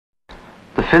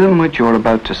film which you are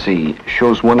about to see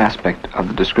shows one aspect of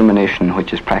the discrimination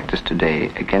which is practiced today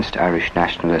against Irish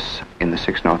nationalists in the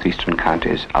 6 northeastern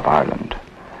counties of Ireland.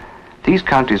 These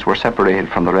counties were separated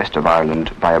from the rest of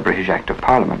Ireland by a British Act of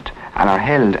Parliament and are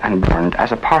held and governed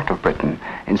as a part of Britain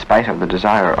in spite of the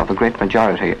desire of the great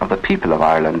majority of the people of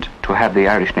Ireland to have the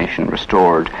Irish nation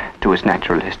restored to its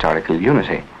natural historical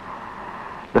unity.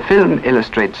 The film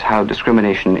illustrates how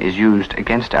discrimination is used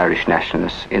against Irish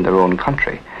nationalists in their own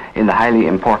country in the highly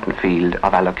important field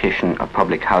of allocation of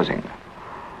public housing.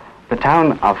 The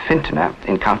town of Fintona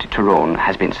in County Tyrone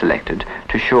has been selected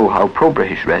to show how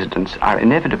pro-British residents are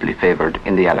inevitably favoured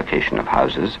in the allocation of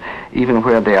houses, even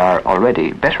where they are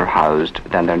already better housed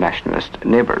than their nationalist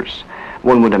neighbours.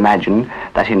 One would imagine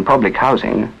that in public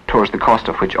housing, towards the cost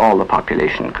of which all the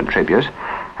population contribute,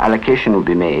 allocation would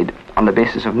be made on the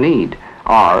basis of need,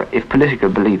 or, if political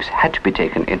beliefs had to be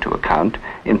taken into account,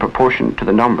 in proportion to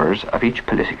the numbers of each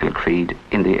political creed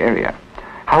in the area.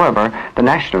 However, the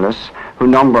nationalists, who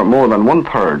number more than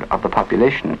 1/3 of the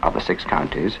population of the 6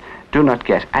 counties, do not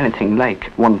get anything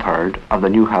like 1/3 of the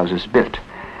new houses built.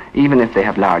 Even if they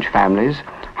have large families,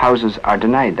 houses are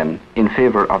denied them in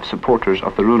favour of supporters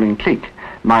of the ruling clique,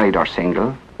 married or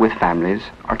single, with families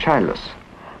or childless.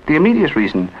 The immediate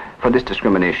reason for this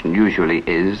discrimination usually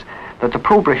is that the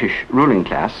pro-British ruling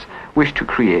class wish to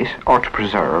create or to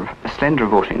preserve a slender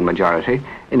voting majority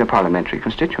in a parliamentary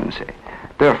constituency.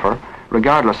 Therefore,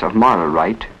 regardless of moral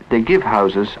right, they give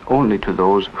houses only to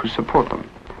those who support them.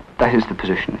 That is the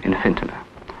position in Fintona.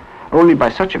 Only by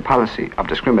such a policy of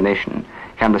discrimination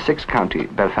can the 6-county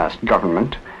Belfast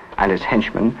government and its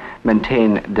henchmen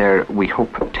maintain their, we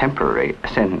hope, temporary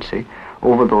ascendancy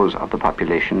over those of the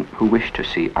population who wish to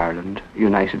see Ireland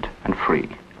united and free.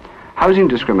 Housing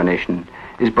discrimination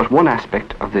is but one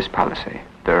aspect of this policy.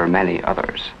 There are many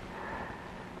others.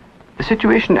 The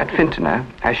situation at Fintona,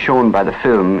 as shown by the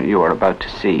film you are about to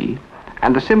see,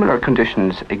 and the similar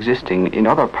conditions existing in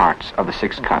other parts of the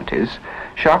 6 counties,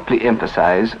 sharply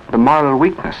emphasise the moral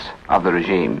weakness of the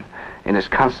regime in its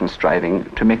constant striving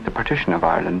to make the partition of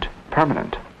Ireland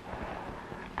permanent.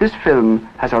 This film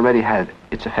has already had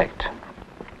its effect.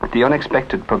 The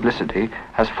unexpected publicity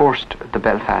has forced the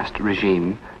Belfast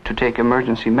regime to take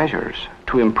emergency measures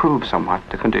to improve somewhat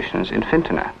the conditions in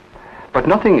Fintona. But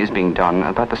nothing is being done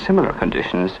about the similar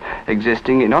conditions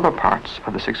existing in other parts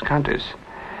of the 6 counties.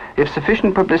 If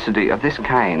sufficient publicity of this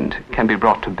kind can be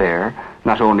brought to bear,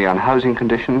 not only on housing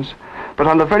conditions, but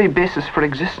on the very basis for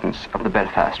existence of the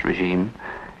Belfast regime,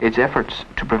 its efforts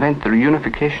to prevent the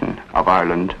reunification of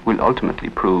Ireland will ultimately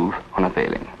prove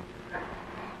unavailing.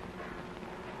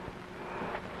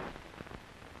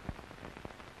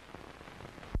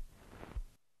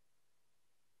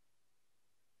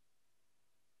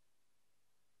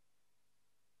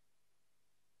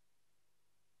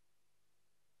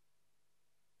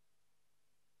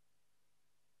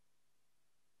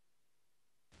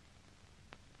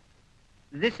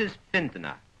 This is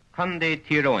Fintona, County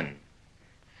Tyrone.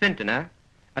 Fintona,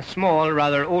 a small,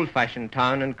 rather old-fashioned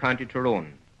town in County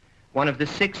Tyrone, one of the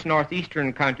 6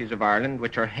 northeastern counties of Ireland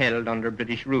which are held under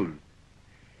British rule.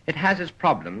 It has its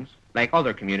problems, like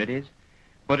other communities,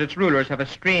 but its rulers have a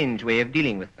strange way of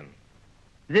dealing with them.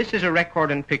 This is a record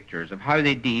in pictures of how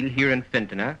they deal here in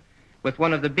Fintona with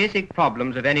one of the basic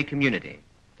problems of any community,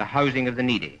 the housing of the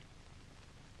needy.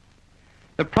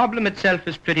 The problem itself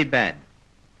is pretty bad.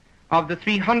 Of the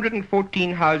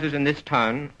 314 houses in this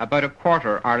town, about a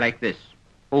quarter are like this,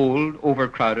 old,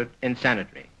 overcrowded,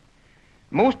 insanitary.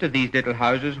 Most of these little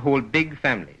houses hold big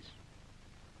families.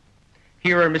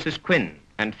 Here are Mrs. Quinn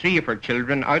and 3 of her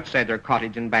children outside their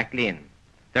cottage in Back Lane.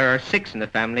 There are 6 in the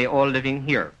family, all living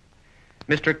here.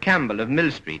 Mr. Campbell of Mill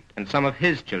Street and some of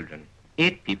his children.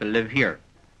 8 people live here.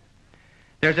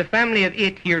 There's a family of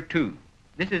 8 here too.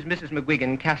 This is Mrs.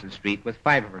 McGuigan, Castle Street, with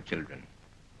 5 of her children.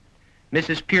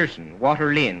 Mrs. Pearson,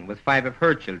 Water Lane, with 5 of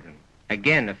her children,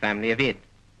 again a family of 8.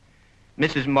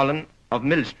 Mrs. Mullen of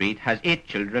Mill Street has 8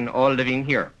 children, all living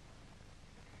here.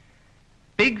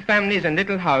 Big families and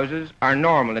little houses are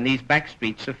normal in these back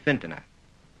streets of Fintona.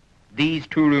 These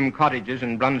 2-room cottages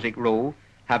in Brunswick Row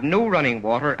have no running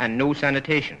water and no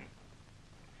sanitation.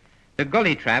 The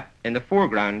gully trap in the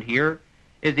foreground here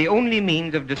is the only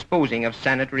means of disposing of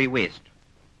sanitary waste.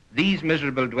 These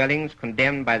miserable dwellings,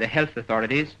 condemned by the health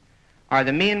authorities, are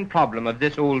the main problem of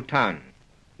this old town.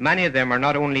 Many of them are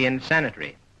not only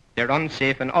insanitary, they're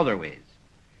unsafe in other ways.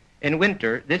 In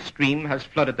winter, this stream has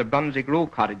flooded the Brunswick Row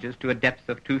cottages to a depth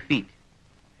of 2 feet.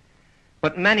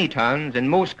 But many towns in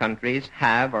most countries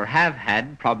have or have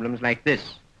had problems like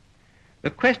this. The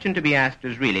question to be asked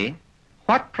is really,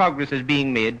 what progress is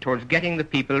being made towards getting the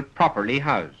people properly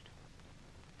housed?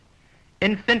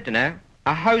 In Fintona,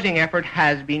 a housing effort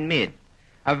has been made,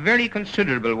 a very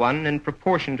considerable one in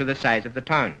proportion to the size of the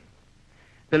town.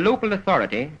 The local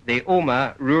authority, the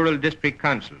Omagh Rural District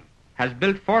Council, has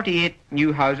built 48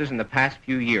 new houses in the past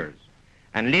few years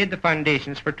and laid the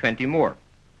foundations for 20 more.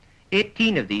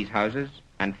 18 of these houses,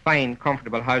 and fine,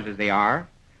 comfortable houses they are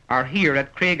here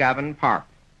at Craigavon Park.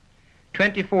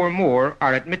 24 more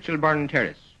are at Mitchellburn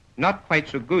Terrace, not quite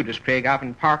so good as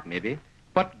Craigavon Park maybe,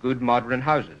 but good modern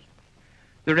houses.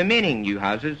 The remaining new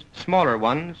houses, smaller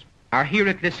ones, are here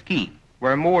at Liskeay,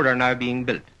 where more are now being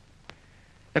built.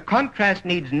 The contrast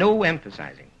needs no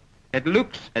emphasizing. It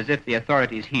looks as if the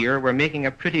authorities here were making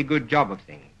a pretty good job of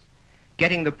things,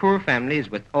 getting the poor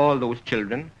families with all those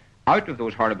children out of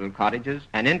those horrible cottages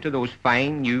and into those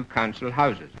fine new council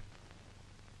houses.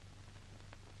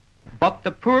 But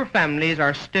the poor families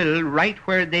are still right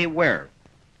where they were,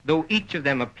 though each of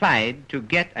them applied to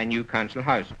get a new council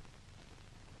house.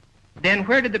 Then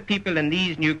where did the people in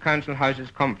these new council houses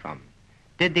come from?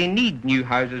 Did they need new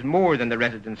houses more than the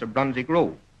residents of Brunswick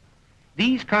Row?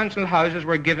 These council houses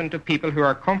were given to people who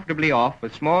are comfortably off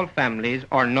with small families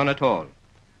or none at all.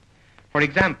 For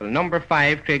example, number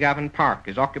 5 Craigavon Park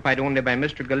is occupied only by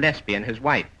Mr. Gillespie and his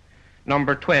wife.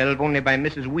 Number 12 only by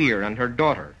Mrs. Weir and her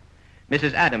daughter.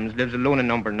 Mrs. Adams lives alone in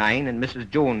number 9 and Mrs.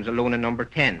 Jones alone in number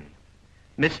 10.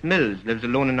 Miss Mills lives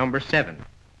alone in number 7.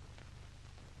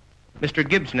 Mr.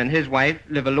 Gibson and his wife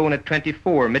live alone at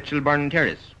 24 Mitchellburn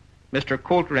Terrace. Mr.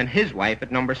 Coulter and his wife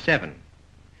at number 7.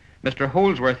 Mr.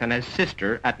 Holsworth and his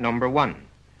sister at number 1.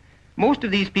 Most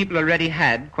of these people already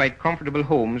had quite comfortable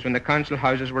homes when the council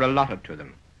houses were allotted to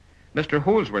them. Mr.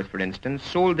 Holsworth, for instance,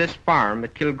 sold this farm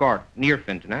at Kilgort, near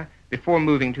Fintona, before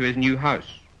moving to his new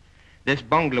house. This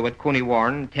bungalow at Coney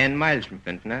Warren, 10 miles from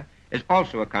Fintona, is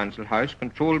also a council house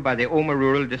controlled by the Omagh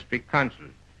Rural District Council.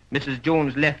 Mrs.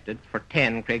 Jones left it for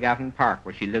 10 Craigavon Park,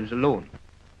 where she lives alone.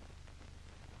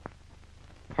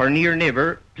 Her near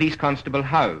neighbour, Police Constable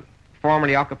Howe,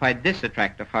 formerly occupied this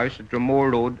attractive house at Dromore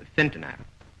Road, Fintona.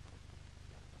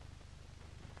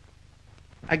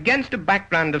 Against a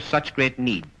background of such great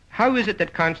need, how is it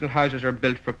that council houses are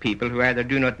built for people who either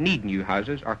do not need new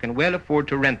houses or can well afford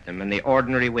to rent them in the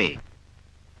ordinary way?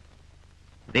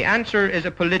 The answer is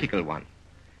a political one.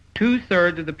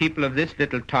 2/3 of the people of this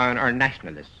little town are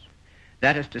nationalists.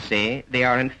 That is to say, they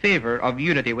are in favour of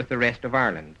unity with the rest of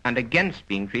Ireland and against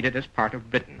being treated as part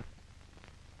of Britain.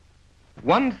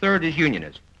 1/3 is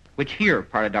unionist, which here,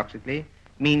 paradoxically,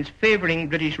 means favouring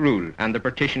British rule and the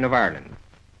partition of Ireland.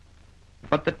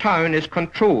 But the town is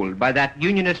controlled by that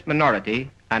unionist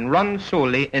minority and run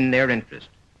solely in their interest.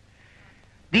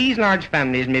 These large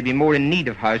families may be more in need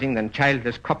of housing than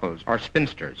childless couples or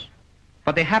spinsters,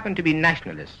 but they happen to be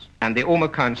nationalists, and the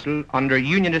Omagh Council, under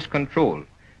unionist control,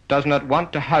 does not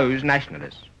want to house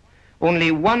nationalists. Only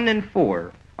 1 in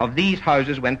 4 of these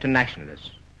houses went to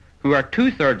nationalists, who are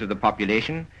 2/3 of the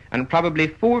population and probably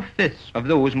 4/5 of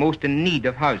those most in need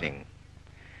of housing.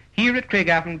 Here at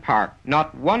Craigavon Park,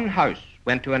 not one house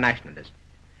went to a nationalist.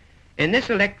 In this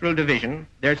electoral division,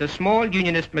 there's a small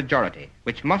unionist majority,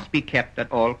 which must be kept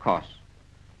at all costs.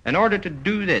 In order to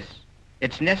do this,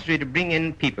 it's necessary to bring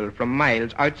in people from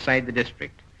miles outside the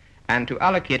district and to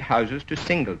allocate houses to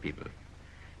single people.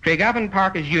 Craigavon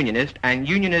Park is unionist, and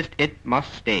unionist it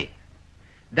must stay.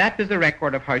 That is the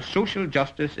record of how social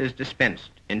justice is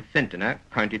dispensed in Fintona,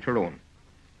 County Tyrone.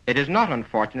 It is not,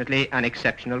 unfortunately, an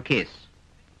exceptional case.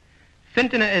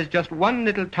 Fintona is just one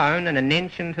little town in an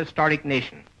ancient historic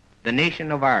nation, the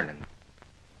nation of Ireland.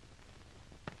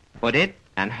 But it,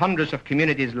 and hundreds of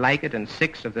communities like it in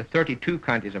 6 of the 32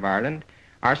 counties of Ireland,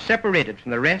 are separated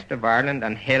from the rest of Ireland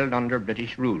and held under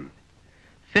British rule.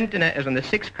 Fintona is on the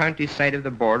 6 counties side of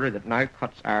the border that now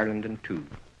cuts Ireland in 2.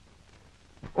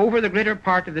 Over the greater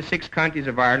part of the 6 counties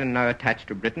of Ireland now attached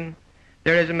to Britain,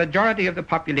 there is a majority of the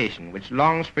population which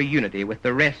longs for unity with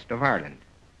the rest of Ireland.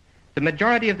 The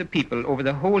majority of the people over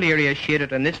the whole area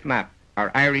shaded on this map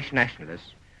are Irish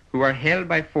nationalists who are held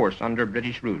by force under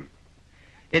British rule.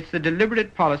 It's the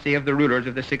deliberate policy of the rulers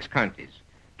of the 6 counties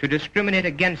to discriminate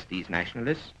against these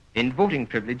nationalists in voting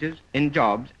privileges, in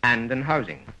jobs, and in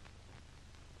housing.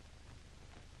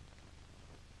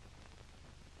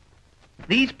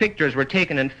 These pictures were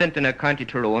taken in Fintona, County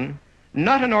Tyrone,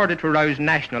 not in order to rouse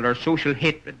national or social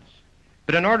hatreds,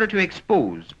 but in order to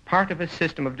expose part of a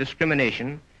system of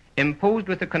discrimination imposed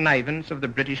with the connivance of the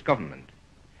British government.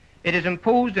 It is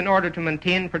imposed in order to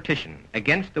maintain partition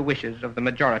against the wishes of the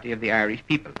majority of the Irish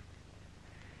people.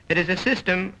 It is a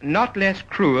system not less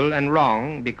cruel and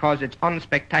wrong because it's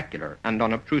unspectacular and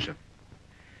unobtrusive.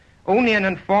 Only an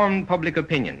informed public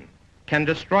opinion can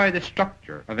destroy the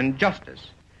structure of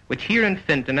injustice which here in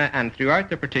Fintona and throughout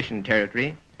the partition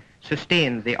territory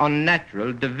sustains the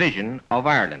unnatural division of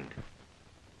Ireland.